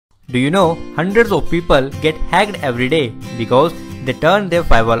Do you know hundreds of people get hacked every day because they turn their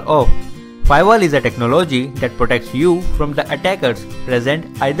firewall off? Firewall is a technology that protects you from the attackers present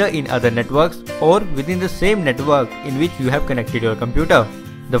either in other networks or within the same network in which you have connected your computer.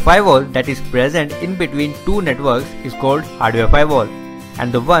 The firewall that is present in between two networks is called hardware firewall,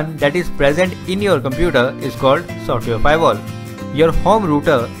 and the one that is present in your computer is called software firewall. Your home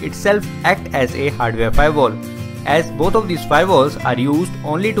router itself acts as a hardware firewall, as both of these firewalls are used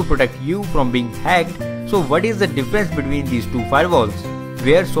only to protect you from being hacked. So what is the difference between these two firewalls?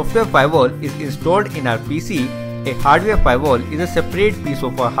 Where software firewall is installed in our PC, a hardware firewall is a separate piece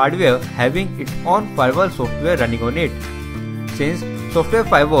of our hardware having its own firewall software running on it. Since software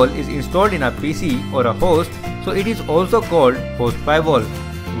firewall is installed in our PC or a host, so it is also called host firewall,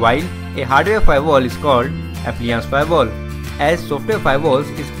 while a hardware firewall is called appliance firewall. As software firewalls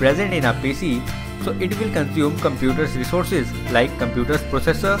is present in our PC, so it will consume computer's resources like computer's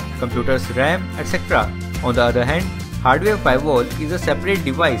processor, computer's RAM, etc. On the other hand, hardware firewall is a separate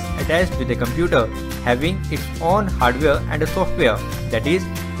device attached with a computer having its own hardware and a software. That is,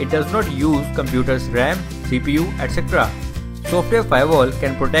 it does not use computer's RAM, CPU, etc. Software firewall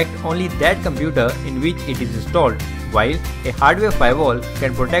can protect only that computer in which it is installed, while a hardware firewall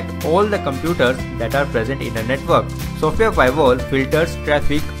can protect all the computers that are present in a network. Software firewall filters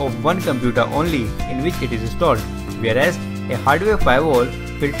traffic of one computer only in which it is installed, whereas a hardware firewall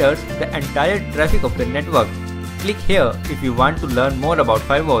filters the entire traffic of the network. Click here if you want to learn more about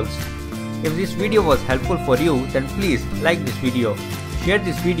firewalls. If this video was helpful for you, then please like this video. Share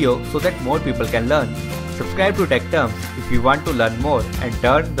this video so that more people can learn. Subscribe to TechTerms if you want to learn more and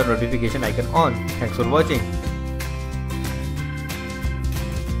turn the notification icon on. Thanks for watching.